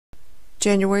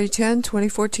January 10,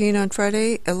 2014 on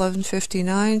Friday,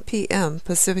 11:59 p.m.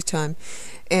 Pacific Time.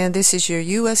 And this is your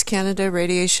U.S.-Canada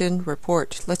radiation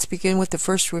report. Let's begin with the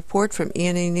first report from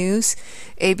ENA News.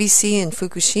 ABC in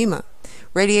Fukushima.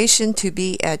 Radiation to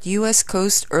be at U.S.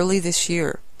 coast early this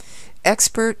year.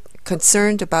 Expert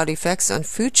concerned about effects on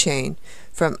food chain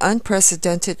from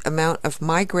unprecedented amount of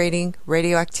migrating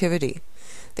radioactivity.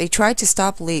 They tried to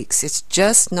stop leaks. It's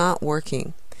just not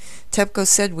working. TEPCO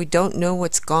said we don't know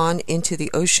what's gone into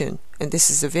the ocean, and this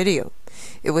is a video.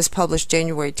 It was published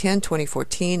January 10,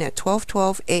 2014 at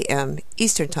 12:12 a.m.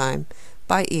 Eastern Time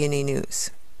by ENA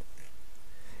News.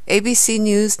 ABC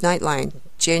News Nightline,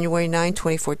 January 9,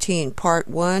 2014, Part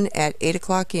 1 at 8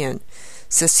 o'clock in.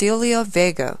 Cecilia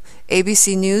Vega,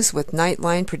 ABC News with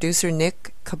Nightline producer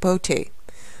Nick Capote.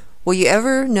 Will you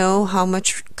ever know how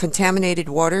much contaminated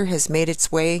water has made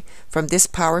its way from this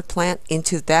power plant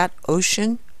into that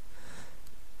ocean?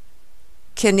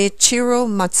 Kenichiro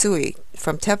Matsui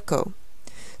from TEPCO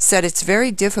said it's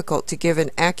very difficult to give an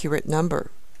accurate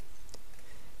number.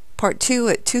 Part 2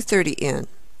 at 2:30 in.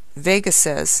 Vega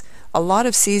says, a lot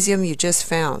of cesium you just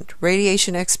found.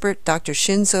 Radiation expert Dr.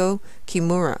 Shinzo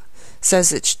Kimura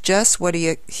says it's just what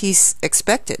he's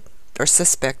expected, or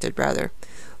suspected rather.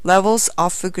 Levels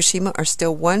off Fukushima are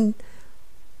still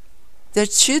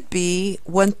that should be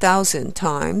 1,000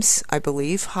 times, I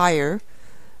believe, higher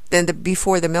than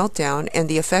before the meltdown, and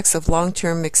the effects of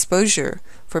long-term exposure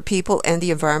for people and the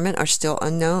environment are still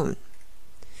unknown.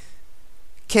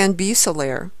 Ken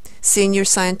Busselaar, senior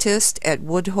scientist at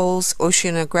Woodhull's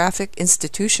Oceanographic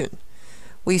Institution.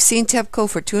 We've seen TEPCO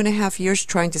for 2.5 years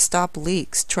trying to stop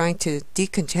leaks, trying to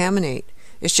decontaminate.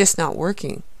 It's just not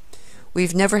working.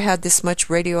 We've never had this much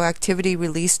radioactivity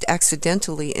released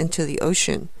accidentally into the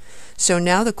ocean. So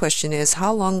now the question is,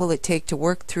 how long will it take to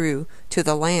work through to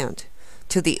the land,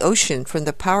 to the ocean from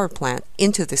the power plant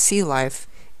into the sea life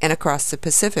and across the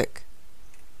Pacific?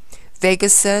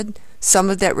 Vegas said some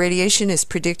of that radiation is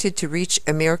predicted to reach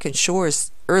American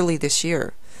shores early this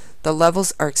year. The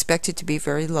levels are expected to be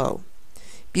very low.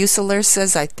 Busselaar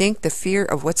says, I think the fear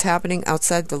of what's happening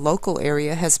outside the local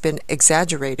area has been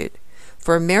exaggerated.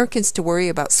 For Americans to worry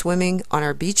about swimming on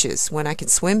our beaches when I can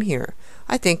swim here,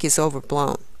 I think is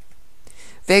overblown.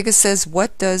 Vegas says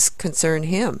what does concern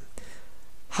him?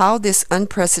 How this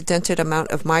unprecedented amount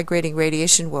of migrating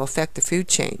radiation will affect the food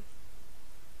chain.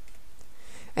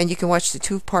 And you can watch the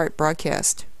 2-part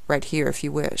broadcast right here if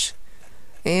you wish.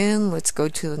 And let's go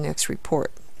to the next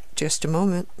report. Just a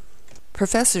moment.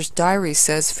 Professor's diary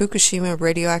says Fukushima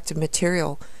radioactive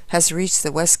material has reached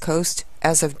the West Coast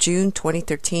as of June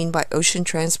 2013 by ocean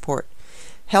transport.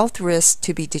 Health risks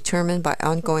to be determined by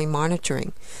ongoing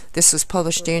monitoring. This was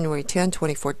published January 10,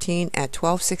 2014 at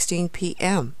 12:16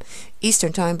 p.m.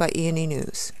 Eastern Time by ENA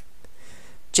News.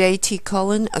 J.T.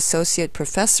 Cullen, Associate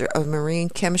Professor of Marine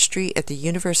Chemistry at the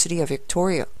University of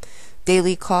Victoria.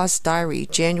 Daily Cause Diary,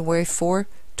 January 4,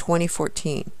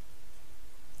 2014.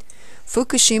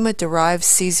 Fukushima-derived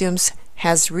cesium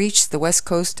has reached the West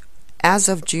Coast as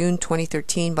of June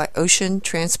 2013 by ocean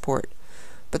transport,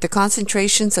 but the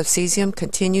concentrations of cesium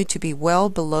continue to be well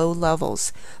below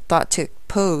levels thought to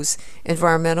pose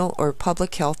environmental or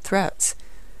public health threats.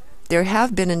 There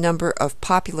have been a number of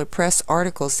popular press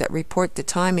articles that report the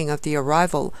timing of the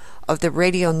arrival of the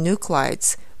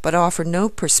radionuclides, but offer no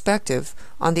perspective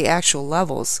on the actual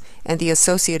levels and the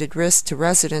associated risks to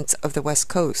residents of the West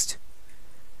Coast.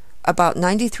 About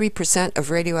 93%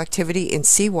 of radioactivity in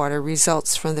seawater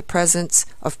results from the presence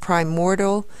of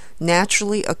primordial,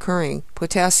 naturally occurring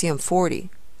potassium-40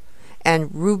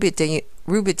 and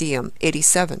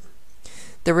rubidium-87.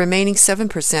 The remaining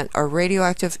 7% are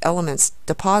radioactive elements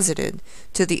deposited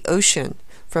to the ocean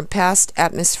from past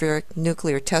atmospheric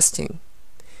nuclear testing.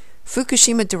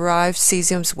 Fukushima-derived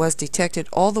cesium was detected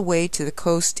all the way to the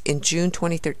coast in June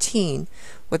 2013,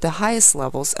 with the highest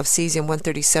levels of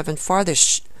cesium-137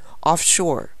 farthest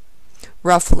offshore,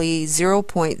 roughly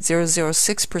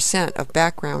 0.006% of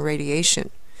background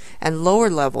radiation, and lower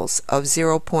levels of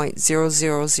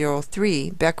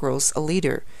 0.0003 becquerels a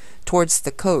liter towards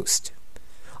the coast.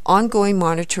 Ongoing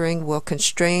monitoring will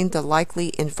constrain the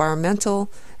likely environmental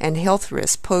and health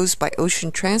risks posed by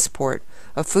ocean transport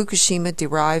of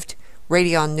Fukushima-derived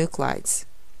radionuclides.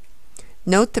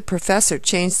 Note the professor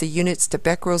changed the units to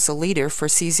becquerels a liter for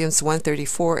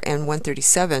cesium-134 and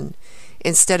 137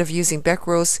 instead of using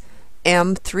becquerels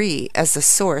M3 as the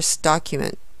source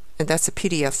document, and that's a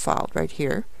PDF file right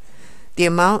here. The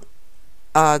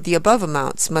above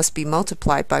amounts must be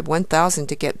multiplied by 1,000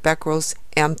 to get becquerels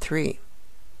M3.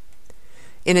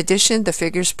 In addition, the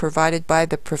figures provided by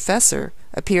the professor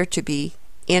appear to be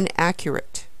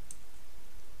inaccurate.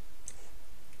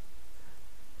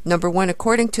 Number 1,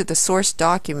 according to the source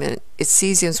document, it's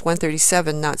cesium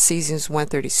 137, not cesium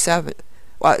 137.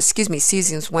 Well, excuse me,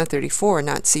 cesium 134,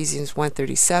 not cesium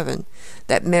 137,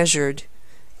 that measured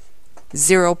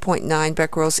 0.9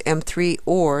 becquerels M3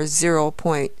 or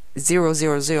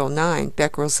 0.0009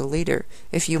 becquerels a liter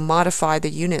if you modify the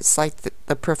units like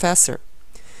the professor.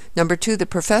 Number 2, the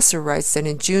professor writes that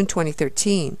in June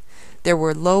 2013, there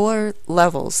were lower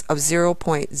levels of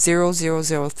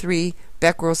 0.0003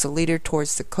 becquerels a liter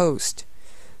towards the coast.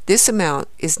 This amount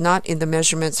is not in the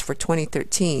measurements for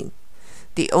 2013.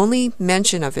 The only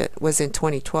mention of it was in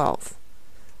 2012.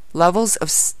 Levels of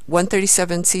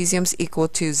 137 cesiums equal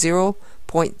to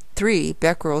 0.3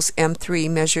 becquerels M3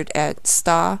 measured at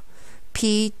STA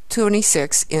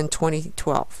P26 in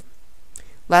 2012.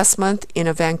 Last month, in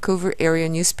a Vancouver area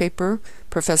newspaper,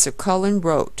 Professor Cullen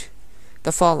wrote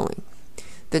the following: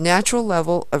 the natural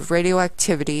level of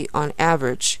radioactivity on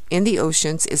average in the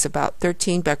oceans is about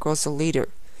 13 becquerels a liter,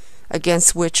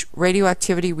 against which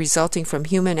radioactivity resulting from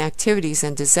human activities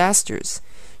and disasters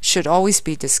should always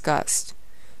be discussed.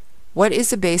 What is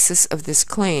the basis of this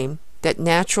claim that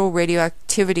natural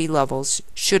radioactivity levels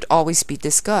should always be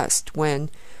discussed when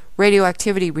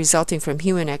radioactivity resulting from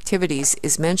human activities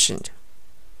is mentioned?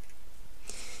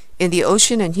 In the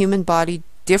ocean and human body,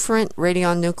 different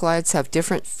radionuclides have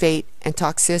different fate and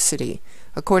toxicity,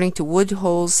 according to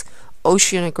Woodhull's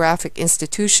Oceanographic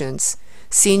Institutions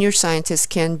senior scientist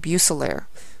Ken Busselaar,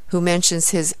 who mentions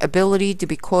his ability to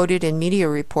be quoted in media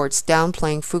reports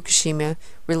downplaying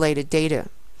Fukushima-related data.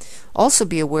 Also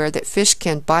be aware that fish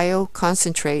can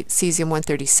bioconcentrate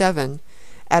cesium-137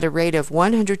 at a rate of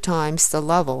 100 times the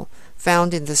level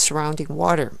found in the surrounding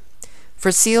water.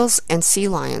 For seals and sea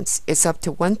lions, it's up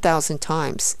to 1,000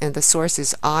 times, and the source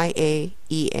is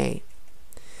IAEA.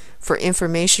 For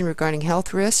information regarding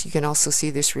health risks, you can also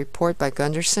see this report by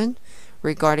Gunderson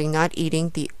regarding not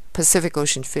eating the Pacific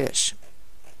Ocean fish.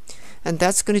 And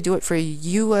that's going to do it for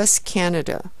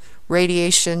U.S.-Canada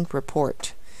Radiation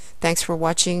Report. Thanks for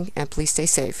watching, and please stay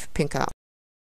safe. Pink out.